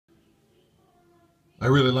I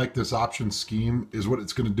really like this option scheme. Is what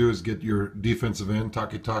it's going to do is get your defensive end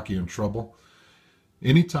Taki in trouble.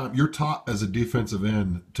 Anytime you're taught as a defensive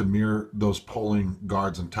end to mirror those pulling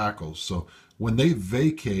guards and tackles. So when they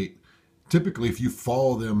vacate, typically if you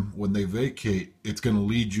follow them when they vacate, it's going to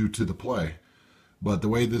lead you to the play. But the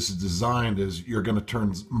way this is designed is you're going to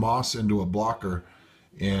turn Moss into a blocker,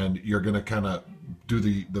 and you're going to kind of do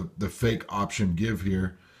the fake option give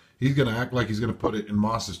here. He's going to act like he's going to put it in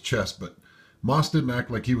Moss's chest, but Moss didn't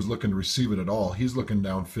act like he was looking to receive it at all. He's looking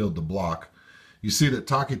downfield to block. You see that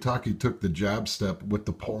Taki took the jab step with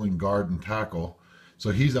the pulling guard and tackle,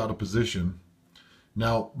 so he's out of position.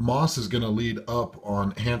 Now Moss is going to lead up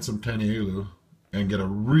on Handsome Tanielu and get a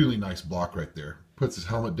really nice block right there. Puts his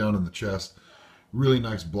helmet down in the chest. Really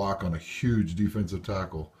nice block on a huge defensive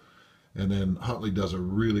tackle. And then Huntley does a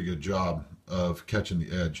really good job of catching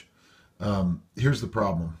the edge. Here's the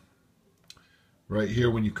problem. Right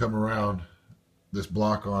here when you come around, this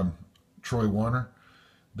block on Troy Warner,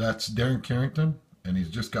 that's Darren Carrington, and he's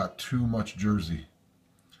just got too much jersey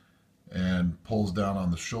and pulls down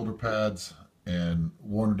on the shoulder pads, and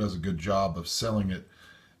Warner does a good job of selling it,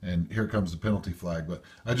 and here comes the penalty flag. But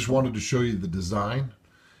I just wanted to show you the design,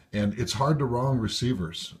 and it's hard to wrong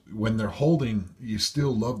receivers. When they're holding, you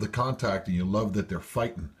still love the contact and you love that they're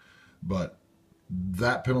fighting, but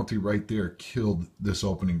that penalty right there killed this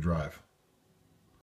opening drive.